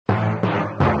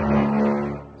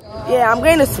Yeah, I'm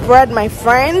going to spread my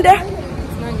friend.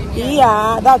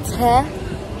 Yeah, that's her.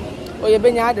 Oh, you've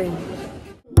been adding.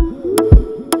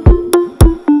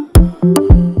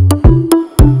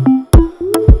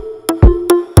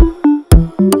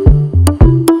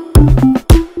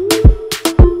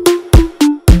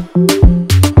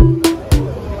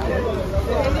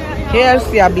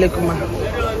 KFC Ablekuma.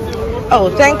 Oh,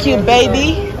 thank you,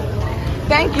 baby.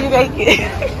 Thank you, thank you.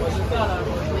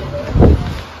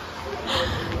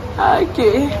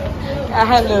 Okay.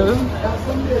 Hello.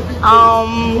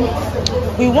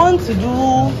 We want to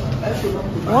do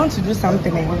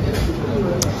something.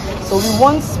 So we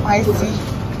want spicy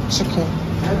chicken.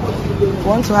 We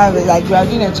want to have it like we are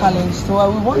doing a challenge. So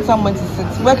we want someone to sit.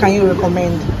 Where can you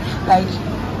recommend? Like,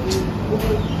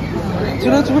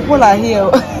 two people are here.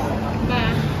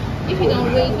 If you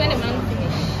don't wait, when the man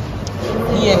finish.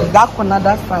 Yeah, that corner,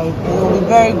 that side, it will be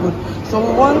very good. So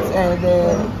we want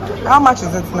the. How much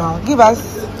is it now? Give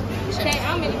us.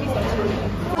 How many pieces?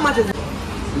 How much is it?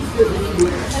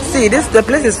 See, the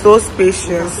place is so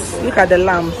spacious. Look at the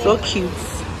lamb, so cute.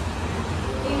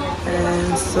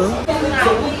 And so,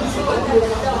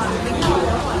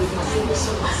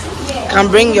 you can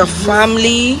bring your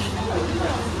family.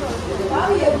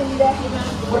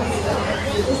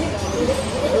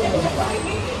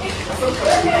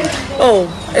 Oh,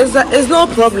 it's no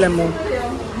problem.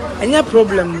 Any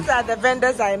problem? These are the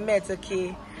vendors I met.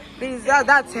 Okay, please,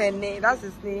 that's her name. That's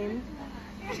his name.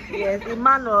 Yes,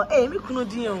 Emmanuel. Hey, me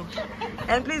Kunudion.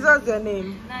 And please, what's your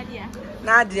name? Nadia.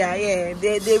 Nadia. Yeah,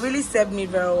 they really served me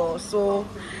very well. So,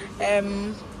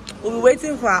 we'll be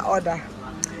waiting for our order.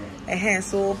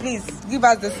 So please give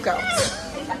us discount.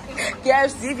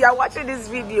 KFC, if you are watching this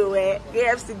video,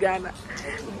 KFC Ghana,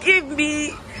 give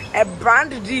me a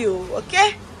brand deal,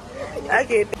 okay?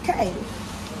 Okay.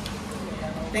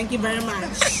 Thank you very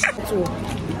much.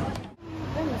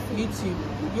 YouTube,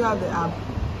 you have the app.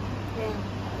 Yeah.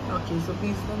 Okay, so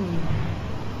please let me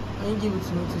give it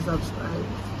to me to subscribe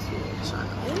to the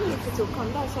channel. I don't know if it will come.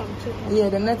 That's what I'm checking. Yeah,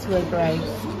 the network, right?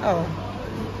 Oh,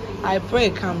 I pray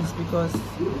it comes because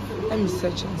let me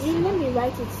search and see. Let me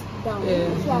write it down.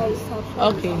 Yeah.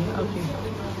 Okay.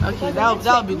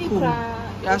 That'll be cool.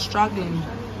 You are struggling.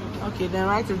 Okay, then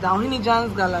write it down.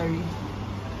 Ohene-Djan's gallery.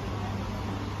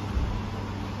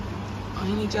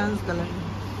 Ohene-Djan's gallery.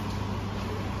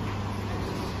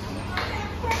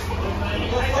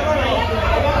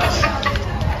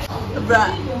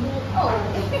 Bruh.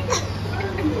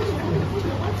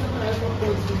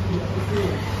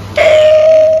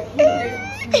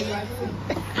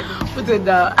 Put it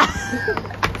down.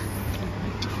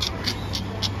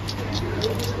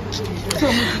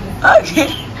 Okay.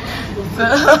 So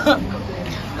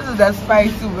this is the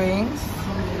spicy wings.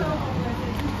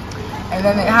 And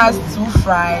then it has 2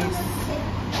 fries.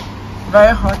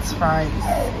 Very hot fries.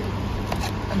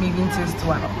 Let me even taste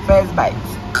one. First bite.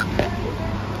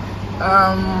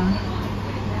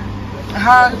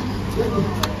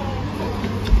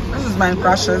 This is my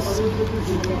crushers,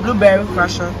 blueberry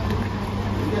crusher.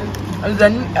 I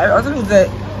think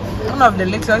it's one of the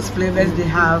latest flavors they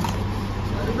have.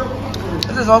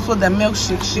 This is also the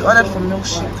milkshake. She ordered for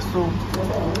milkshake, so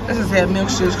this is her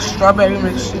milkshake, strawberry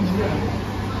milkshake.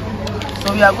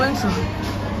 So we are going to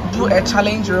do a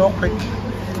challenge real quick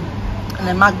and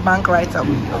a mukbang right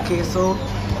away. Okay, so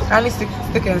kindly stick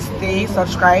and stay,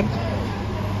 subscribe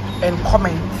and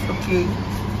comment. Okay,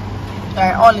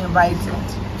 I all invited.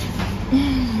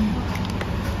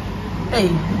 Hey,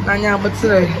 Nanya, but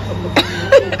today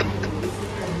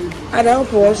I don't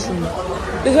have washroom.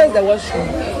 This is the washroom.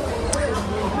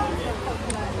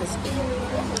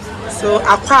 So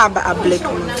Aquaba a black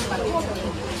one.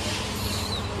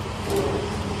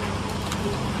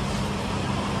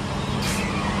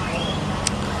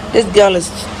 This girl is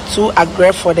too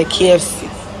aggressive for the KFC.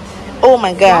 Oh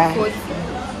my god.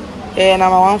 140. Yeah,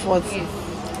 number 140. Yes.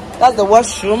 That's the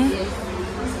washroom.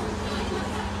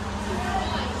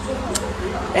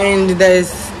 And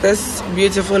there's this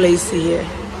beautiful AC here.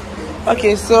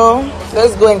 Okay, so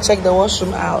let's go and check the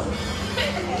washroom out.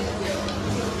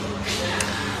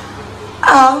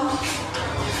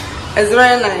 It's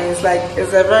very nice. Like,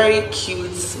 it's a very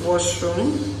cute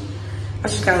washroom,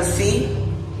 as you can see.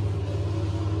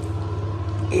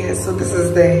 Yeah, so this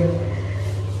is the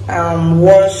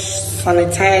wash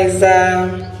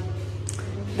sanitizer,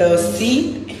 the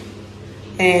seat,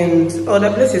 and oh,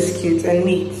 the place is cute and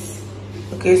neat.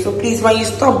 Okay, so please, when you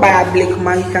stop by a Black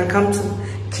Man, you can come to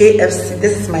KFC.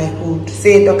 This is my hood.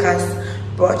 Say Docas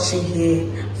brought you here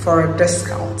for a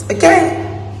discount. Okay.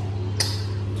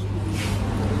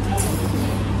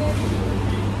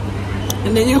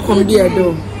 And then you come here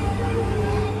though.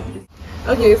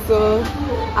 Okay, so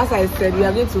as I said, we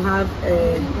are going to have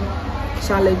a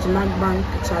challenge, mukbang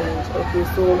challenge. Okay,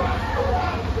 so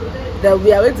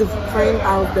we are going to find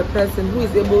out the person who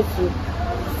is able to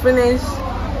finish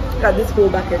this whole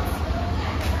bucket.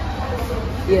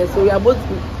 Yeah, so we are both.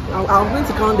 I'm going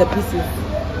to count the pieces.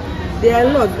 There are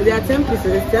a lot. There are 10 pieces.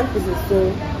 It's 10 pieces.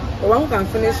 So the one who can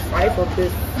finish 5 of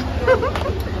this,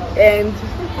 and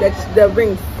the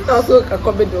rings also a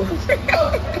covered.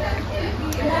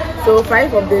 So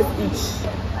 5 of this each.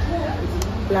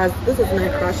 Plus, this is my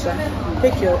crusher.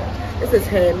 Pick your. This is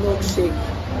her milkshake.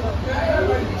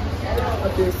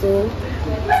 Okay, so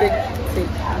take.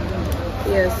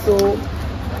 Yeah, so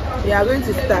we are going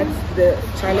to start the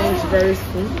challenge very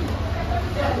soon,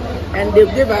 and they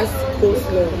give us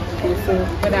coleslaw. Okay, so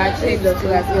But our chips,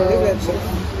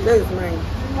 this is mine.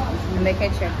 and the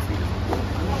ketchup.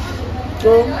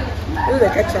 So this is the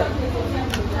ketchup.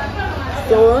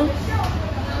 So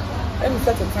let me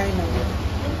set a timer.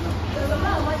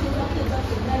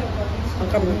 I'm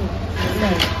coming.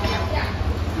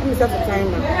 Let me set a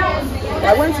timer.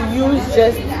 I want to use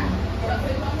just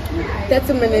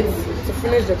 30 minutes to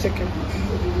finish the chicken.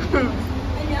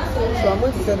 So I'm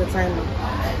going to set the timer.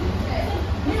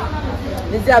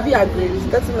 Lizzy, have you agreed?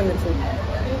 30 minutes.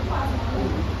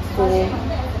 So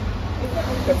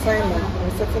the timer,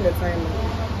 I'm setting the timer.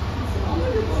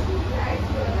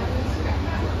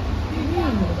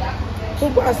 So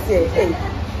what's here? Hey.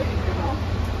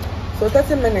 So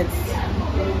 30 minutes.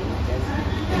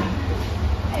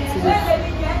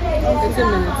 30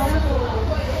 minutes.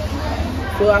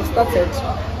 So I've started.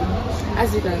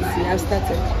 As you can see, I've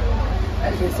started.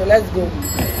 Okay, so let's go.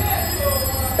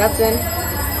 Starting.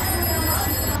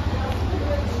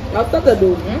 I've started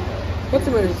though.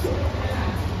 40 minutes.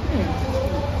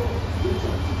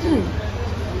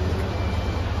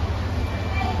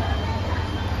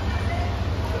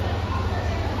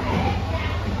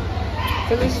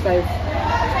 Finish 5.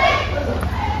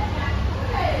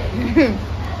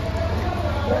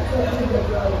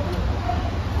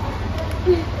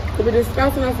 So we're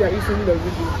discussing as we are eating the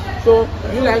video. So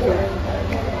you like it?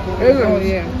 Oh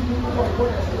yeah.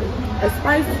 It's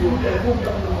spicy.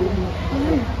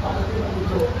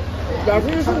 The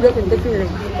finishing just in 30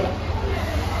 minutes.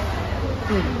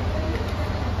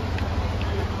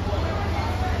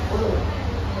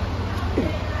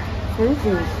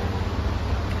 Finish.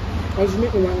 I was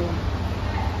making one.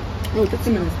 No, 30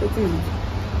 minutes. 30 minutes.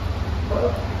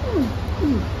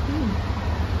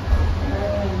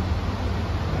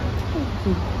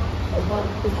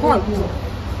 It's hot.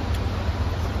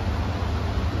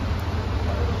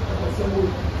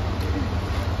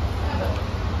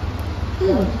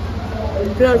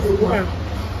 Plus one.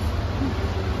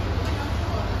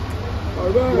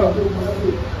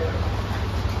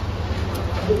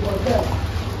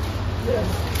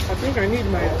 I think I need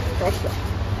my pasta.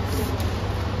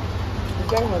 It's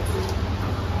that hot.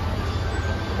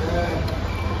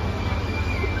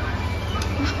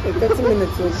 30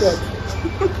 minutes was good.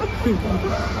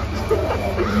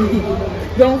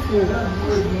 Don't fool.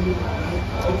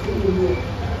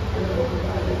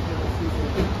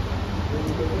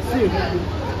 See.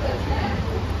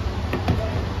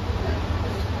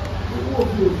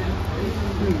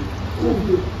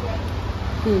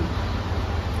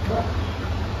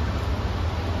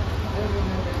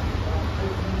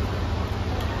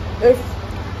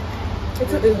 If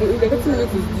the 30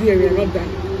 minutes is there, we are not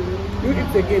done. You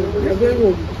eat again, we are going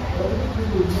home.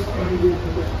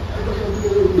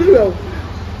 Serious.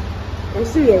 I'm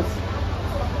serious.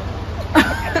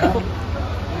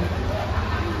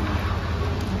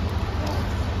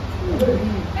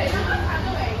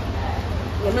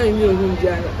 I'm not in your room,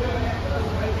 Diana.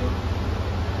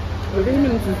 The 30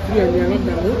 minutes is there and we are not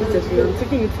done. I'm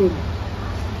taking it home.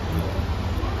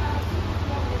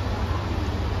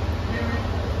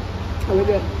 Hello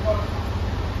there.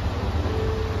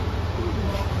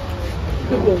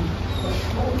 Good one.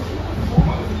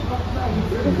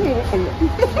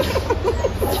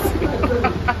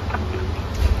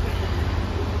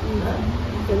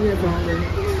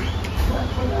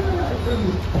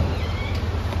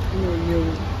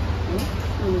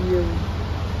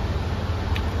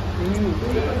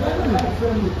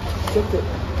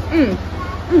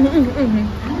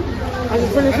 I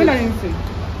just finished.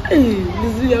 Hey,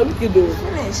 Lizzy, you're wicked though.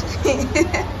 Finish.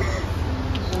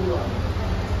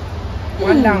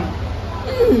 One down.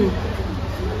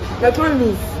 I can't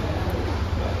lose.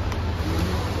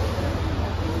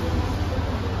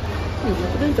 I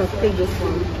think I've picked this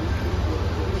one.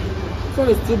 This one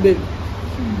is too big.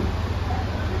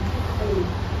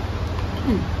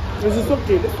 This is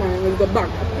okay, this one is the back.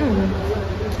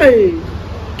 Hey!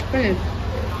 Finish.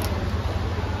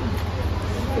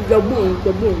 It's the bone, it's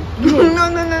the bone. No.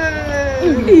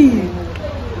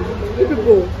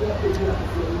 People.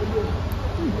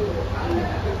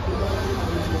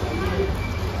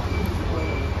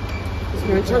 It's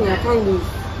my tongue, I can't lose.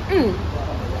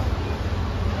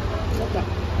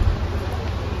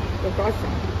 The pasta.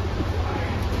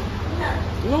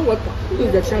 You know what? This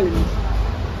is the challenge.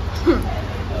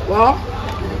 Well,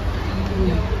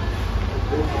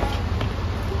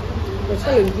 the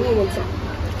challenge, you know what's up?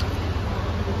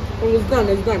 Oh, it's done,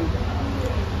 it's done.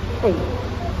 Oh.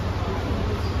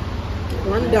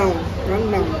 Run down, run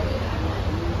down.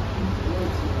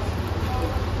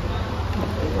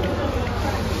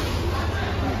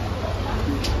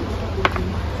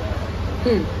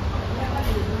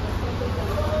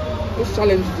 This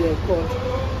challenge is there, of course.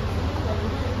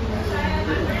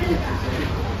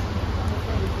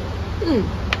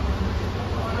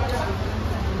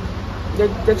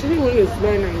 The chicken wing is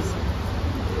very nice.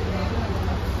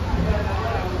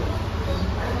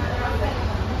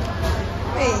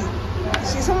 Hey,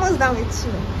 she's almost done with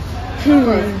two.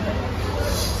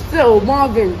 Still,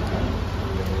 Marvin,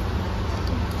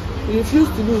 you refuse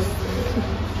to lose.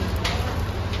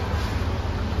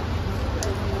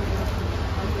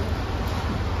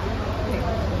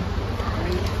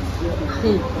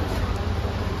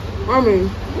 Mommy,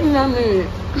 you know me.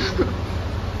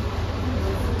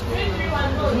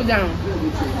 Go down.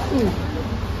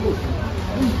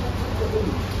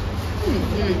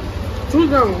 Go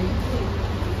down.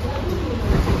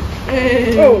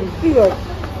 Hey. Oh, see that.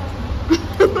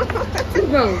 Go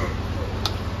down.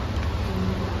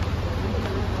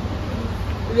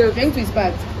 You're going to his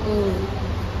part.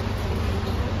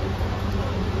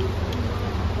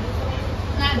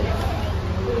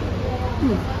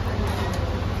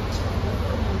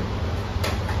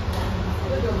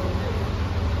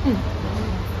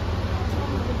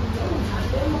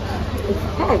 It's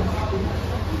hot.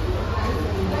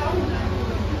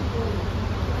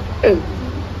 Hey.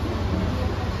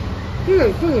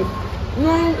 Finish.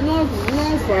 No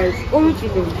fries. Only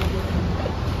chicken.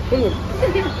 Finish.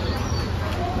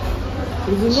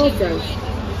 There's no fries.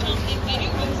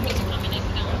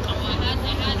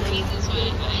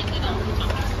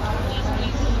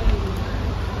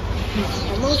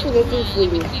 I'm also looking for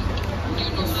you.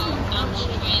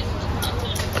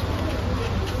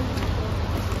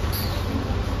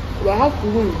 I have to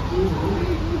win.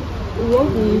 You want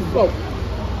to win? Stop.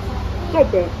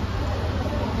 Stop it.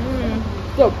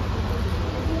 Stop.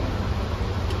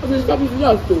 I said stop if you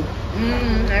have to.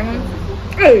 I want to.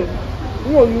 Hey!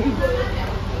 No, you eat.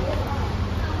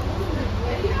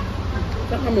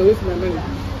 Don't come away from my money.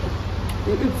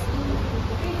 You eat.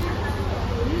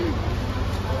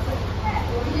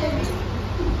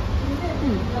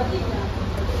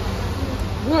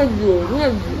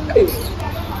 Hey,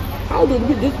 how did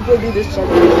this people do this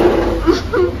challenge?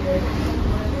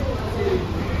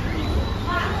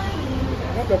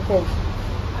 What a call.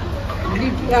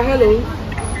 Yeah, hello.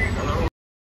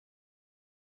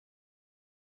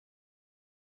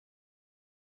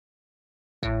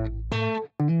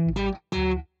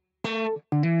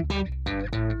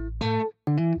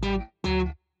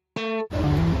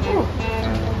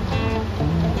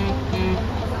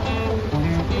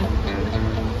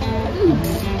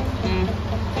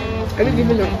 I didn't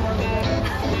even know.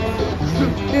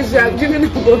 This is giving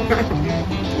up.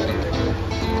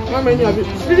 How many have you?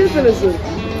 You didn't finish it.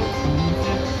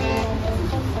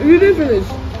 You didn't finish.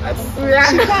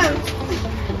 She can't.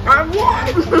 I won.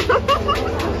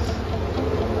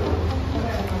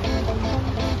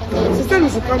 She said we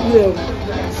should come here.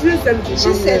 She said we should come here.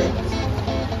 She said.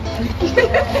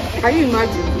 Can you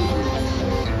imagine?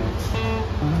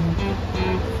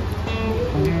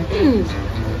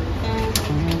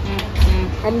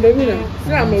 I'm the winner.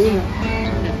 Say I'm a winner.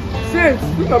 Say it.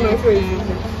 Look at my face.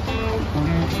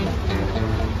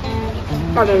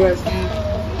 And the rest.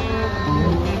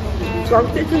 So I'm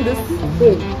taking this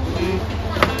home.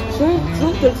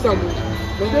 She'll take some.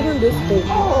 I'm taking this home.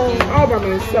 All by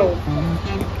myself.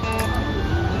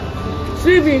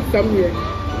 She being some here.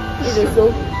 Okay, so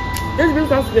this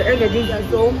brings us to the end of this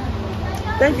episode.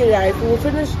 Thank you guys. We will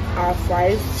finish our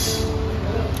fries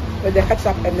with the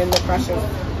ketchup and then the crushes.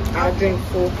 Our drink,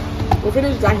 so we'll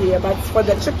finish that here. But for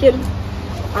the chicken,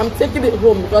 I'm taking it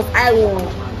home because I won.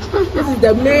 This is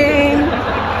the main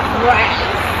rice.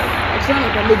 I'm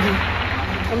trying to make it.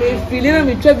 I mean, feeling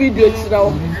me to video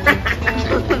now.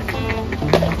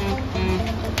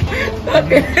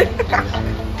 Okay.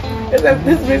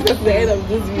 This brings us to the end of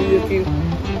this video too.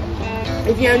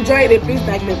 If you enjoyed it, please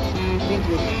like the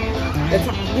video.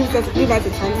 Give us a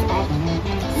thumbs up.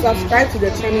 subscribe to the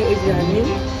channel if you are new.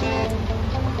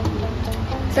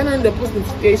 Turn on the post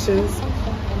notifications.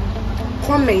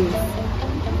 Comment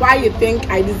why you think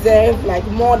I deserve like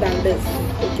more than this.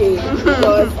 Okay,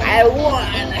 because I won,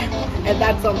 and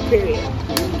that's on period.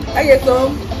 Okay, so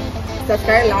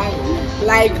subscribe,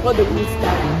 like all the good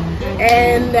stuff.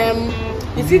 And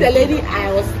you see the lady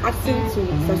I was asking to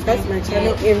subscribe to my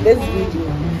channel in this video,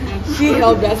 she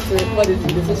helped us to record this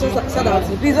video. So shout out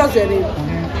to you. Please, what's your name?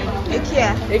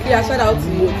 Ikia. Ikia, shout out to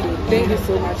you. Okay. Thank you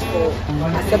so much for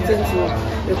accepting to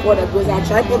record it, because our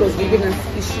tripod was giving us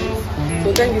issues.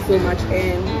 So thank you so much,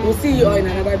 and we'll see you all in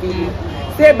another video.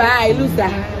 Say bye, Lusa.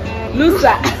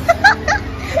 Lusa.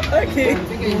 Okay.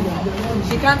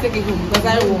 She can't take it home because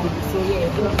I won. So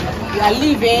yeah, we are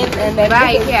leaving, and then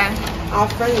Bye, yeah. Our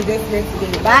friend is just next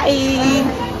today. Bye.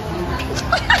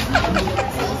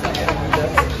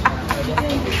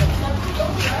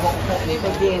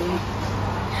 Again.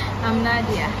 I'm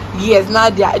Nadia. Yes,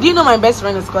 Nadia. Do you know my best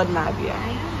friend is called Nadia?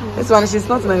 This one, she's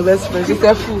not my best friend. She's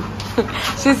a fool.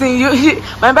 She's in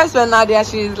my best friend Nadia.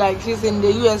 She's in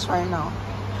the US right now.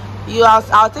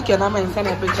 I'll take your number and send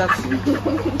a picture to you.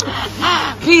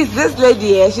 Please, this lady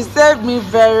here, she served me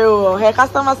very well. Her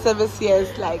customer service here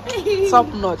is like top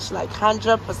notch, like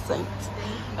 100%.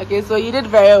 Okay, so you did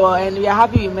very well, and we are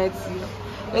happy we met you.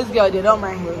 This girl, they don't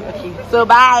mind her. Okay, so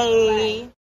bye.